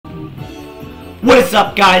What's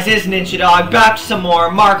up, guys? It's Ninja Dog back to some more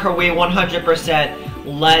Mark Her Way 100%.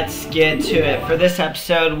 Let's get to it. For this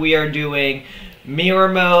episode, we are doing Mirror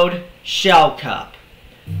Mode Shell Cup.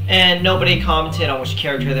 And nobody commented on which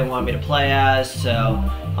character they want me to play as, so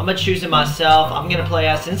I'm gonna choose it myself. I'm gonna play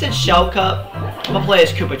as, since it's Shell Cup, I'm gonna play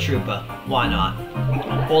as Koopa Troopa. Why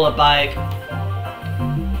not? Bullet Bike. Alright,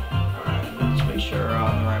 let's make sure we're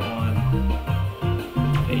on the right one.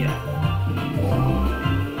 Okay, yeah.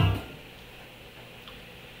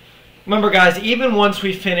 Remember, guys, even once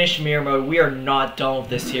we finish Mirror Mode, we are not done with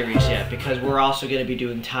this series yet, because we're also going to be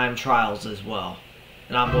doing time trials as well.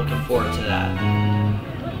 And I'm looking forward to that.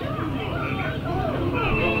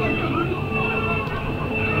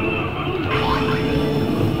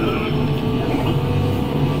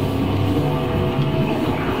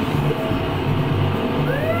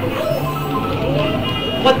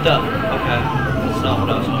 What the? Okay. That's not what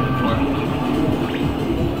I was looking for.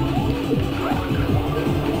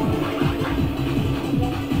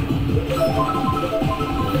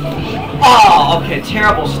 Oh, okay,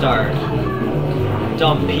 terrible start.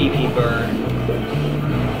 Dumb pee-pee bird.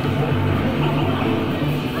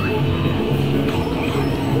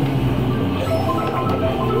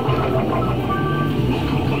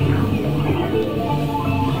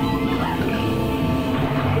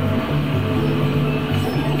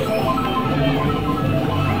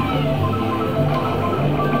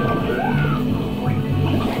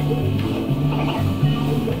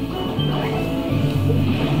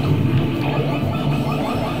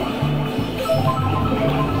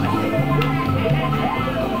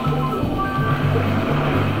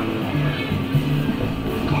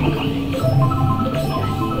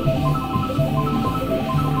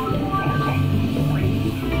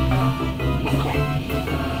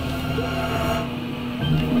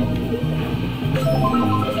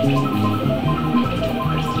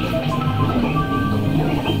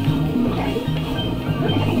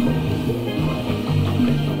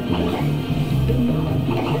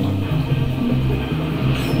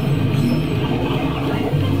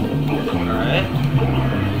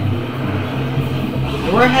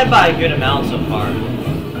 We're ahead by a good amount so far.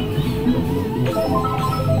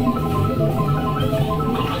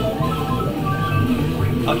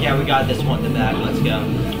 Okay, we got this one in the back. Let's go.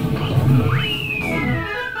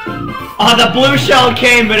 Oh, the blue shell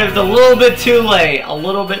came, but it was a little bit too late. A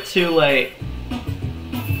little bit too late.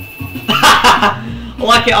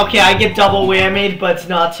 Lucky, okay, I get double whammied, but it's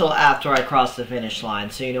not till after I cross the finish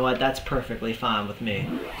line. So you know what? That's perfectly fine with me.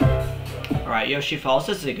 Alright, Yoshi Falls.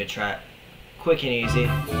 This is a good track. Quick and easy.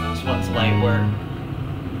 This one's light work.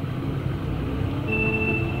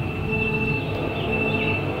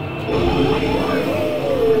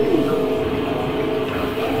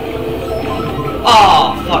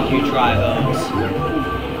 Oh, fuck you, Drivos.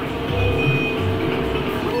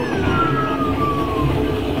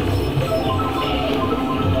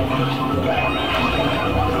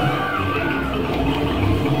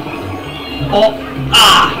 Oh,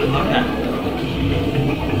 ah, okay.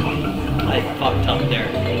 I fucked up there.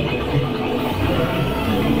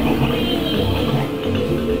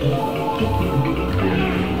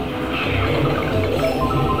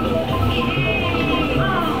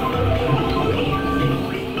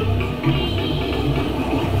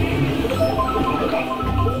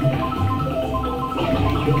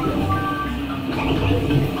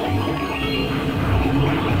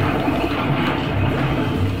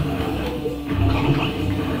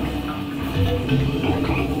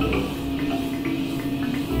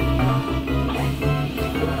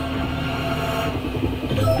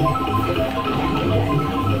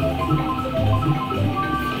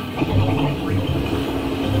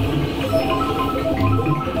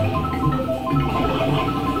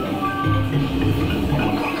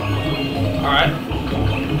 Alright.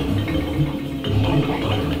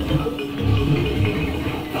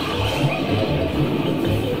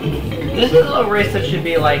 This is a race that should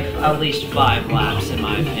be like at least 5 laps in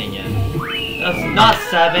my opinion. That's not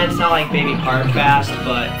 7, it's not like Baby Kart fast,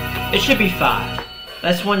 but it should be 5.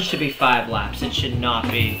 This one should be 5 laps. It should not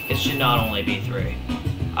only be 3.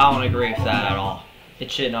 I don't agree with that at all. It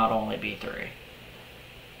should not only be 3.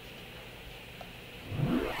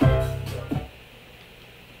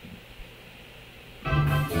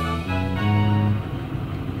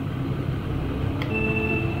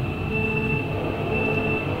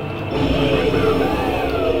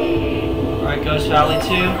 Ghost Valley 2.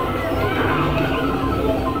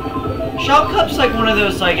 Shell Cup's like one of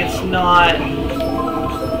those, like, it's not...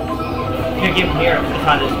 Here, give here, if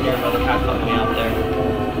I just mirror mode, kind of fucked me up there.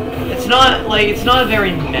 It's not, like, it's not a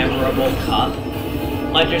very memorable cup.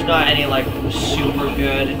 Like, there's not any, like, super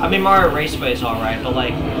good. I mean, Mario Raceway is alright, but,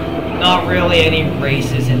 like, not really any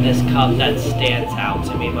races in this cup that stands out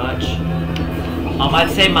to me much.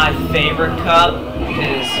 I'd say my favorite cup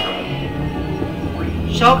is...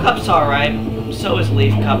 Shell Cup's alright. So is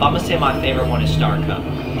Leaf Cup. I'm gonna say my favorite one is Star Cup.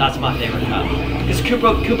 That's my favorite cup. Because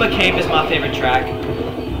Koopa Cape is my favorite track.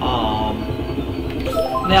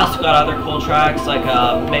 They also got other cool tracks, like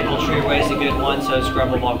Maple Tree Way is a good one, so is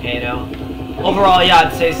Grumble Volcano. Overall, yeah,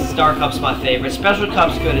 I'd say Star Cup's my favorite. Special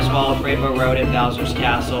Cup's good as well, with Rainbow Road and Bowser's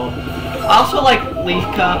Castle. I also like Leaf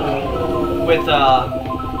Cup with,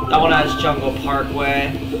 that one has Jungle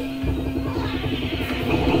Parkway.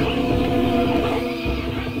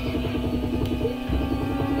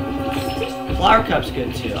 Flower Cup's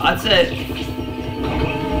good too. I'd say...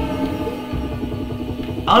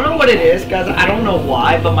 I don't know what it is, guys. I don't know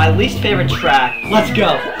why, but my least favorite track... Let's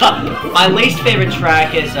go! My least favorite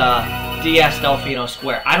track is DS Delfino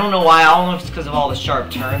Square. I don't know why. I don't know if it's because of all the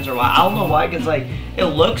sharp turns or why. I don't know why, because, like, it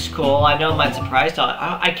looks cool. I know I'm surprised.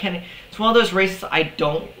 I can't... It's one of those races I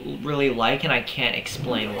don't really like, and I can't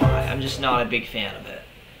explain why. I'm just not a big fan of it.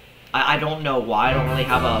 I don't know why. I don't really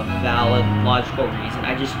have a valid, logical reason.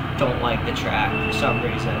 I just don't like the track for some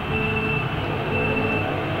reason.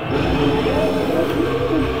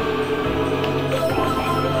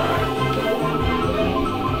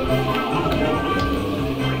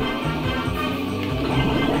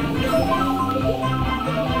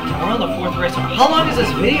 We're on the 4th race. How long has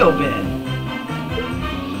this video been?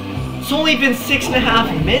 It's only been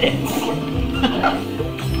 6.5 minutes.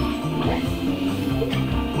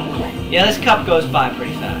 Yeah, this cup goes by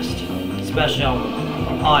pretty fast, especially on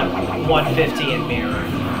 150 and mirror.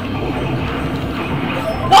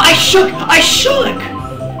 Well, I shook! I shook!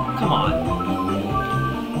 Come on.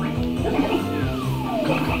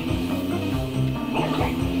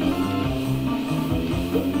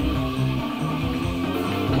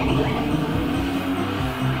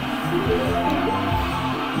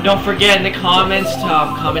 Don't forget in the comments to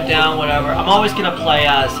comment down whatever. I'm always going to play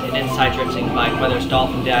as an inside drifting bike, whether it's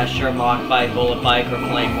Dolphin Dasher, Mock Bike, Bullet Bike, or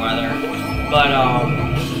Flame Weather. But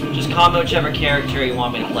just comment whichever character you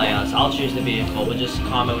want me to play as. I'll choose the vehicle, but just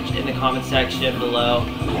comment in the comment section below.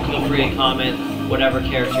 Feel free to comment whatever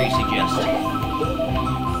character you suggest.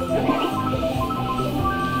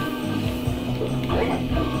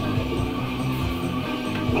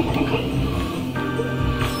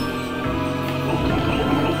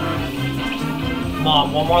 Come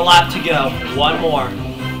on, one more lap to go. One more.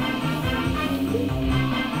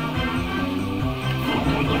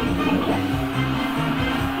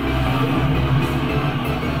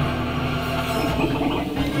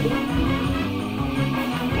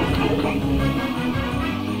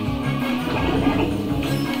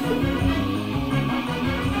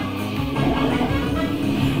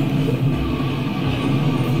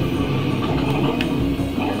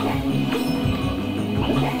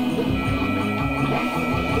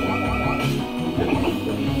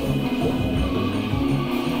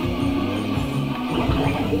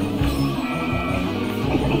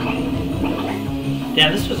 Yeah,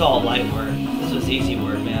 this was all light work. This was easy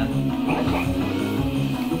work, man.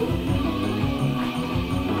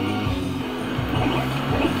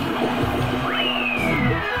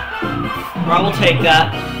 I will take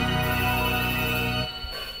that.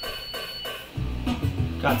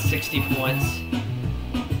 Got 60 points.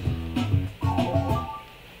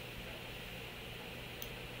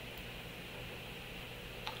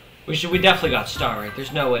 We definitely got star rank.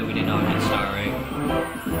 There's no way we did not get star rank.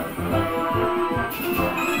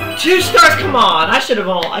 2 stars, come on! I should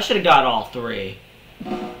have got all 3.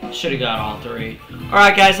 Should have got all 3.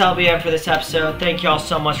 Alright guys, that'll be it for this episode. Thank you all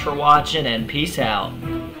so much for watching, and peace out.